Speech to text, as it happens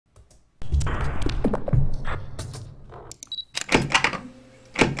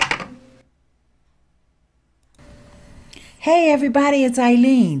Hey everybody, it's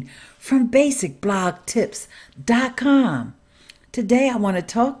Ileane from basicblogtips.com. Today I want to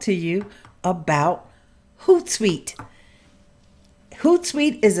talk to you about HootSuite.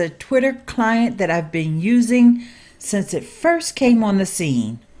 HootSuite is a Twitter client that I've been using since it first came on the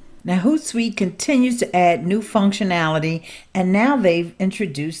scene. Now HootSuite continues to add new functionality, and now they've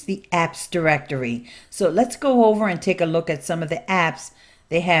introduced the apps directory. So let's go over and take a look at some of the apps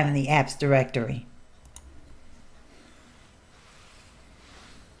they have in the apps directory.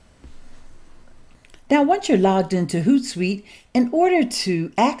 Now, once you're logged into HootSuite, in order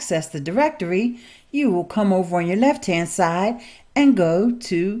to access the directory, you will come over on your left-hand side and go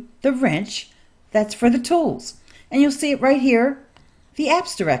to the wrench that's for the tools. And you'll see it right here, the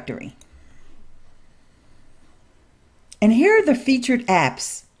apps directory. And here are the featured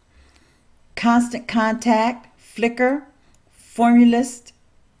apps: Constant Contact, Flickr, Formulist,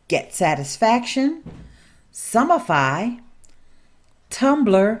 Get Satisfaction, Sumify,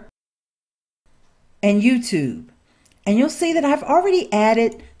 Tumblr, and YouTube. And you'll see that I've already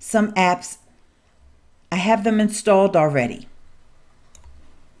added some apps. I have them installed already.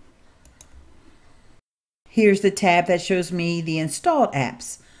 Here's the tab that shows me the installed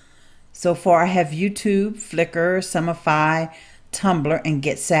apps. So far I have YouTube, Flickr, Sumify, Tumblr, and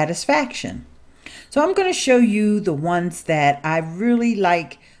Get Satisfaction. So I'm going to show you the ones that I really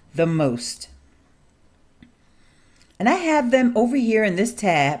like the most. And I have them over here in this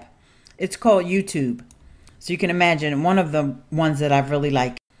tab. It's called YouTube. So you can imagine one of the ones that I really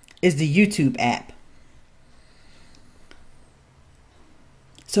like is the YouTube app.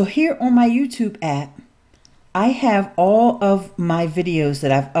 So here on my YouTube app, I have all of my videos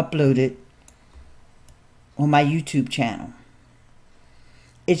that I've uploaded on my YouTube channel.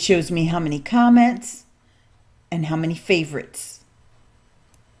 It shows me how many comments and how many favorites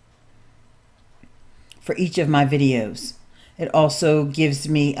for each of my videos. It also gives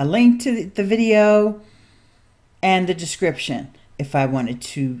me a link to the video and the description. If I wanted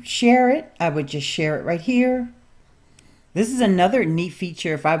to share it, I would just share it right here. This is another neat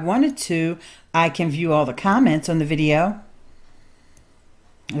feature. If I wanted to, I can view all the comments on the video.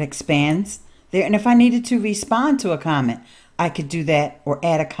 It expands there. And if I needed to respond to a comment, I could do that or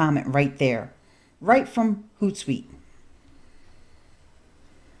add a comment right there, right from HootSuite.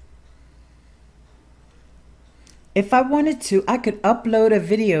 If I wanted to, I could upload a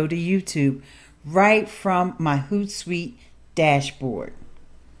video to YouTube right from my HootSuite dashboard.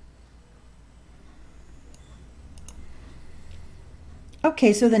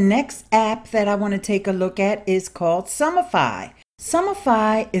 Okay, so the next app that I want to take a look at is called Sumify.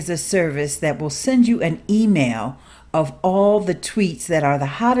 Sumify is a service that will send you an email of all the tweets that are the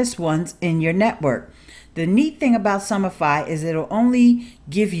hottest ones in your network. The neat thing about Sumify is it'll only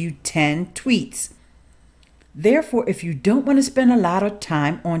give you 10 tweets. Therefore, if you don't want to spend a lot of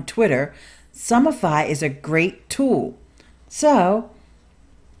time on Twitter, Sumify is a great tool. So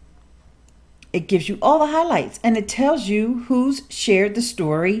it gives you all the highlights, and it tells you who's shared the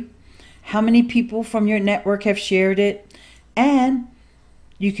story, how many people from your network have shared it, and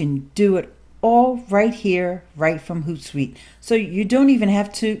you can do it all right here, right from HootSuite. So you don't even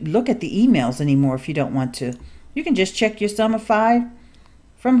have to look at the emails anymore if you don't want to. You can just check your Sumify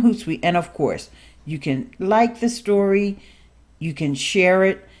from HootSuite, and of course, you can like the story, you can share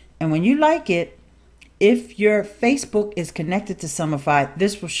it, and when you like it, if your Facebook is connected to Sumify,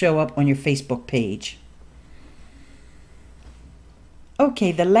 this will show up on your Facebook page.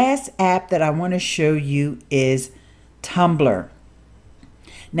 Okay, the last app that I want to show you is Tumblr.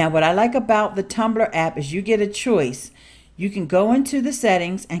 Now, what I like about the Tumblr app is you get a choice. You can go into the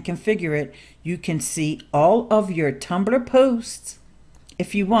settings and configure it. You can see all of your Tumblr posts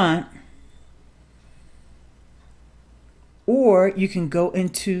if you want. Or you can go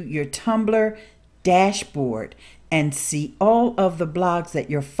into your Tumblr dashboard and see all of the blogs that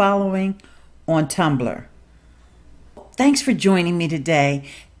you're following on Tumblr. Thanks for joining me today.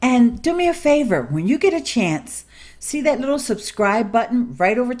 And do me a favor, when you get a chance, see that little subscribe button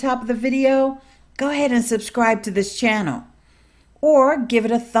right over top of the video? Go ahead and subscribe to this channel. Or give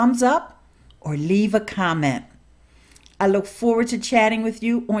it a thumbs up or leave a comment. I look forward to chatting with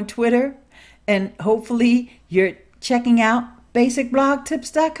you on Twitter, and hopefully you're checking out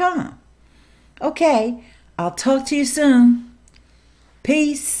basicblogtips.com. Okay, I'll talk to you soon.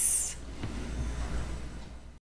 Peace.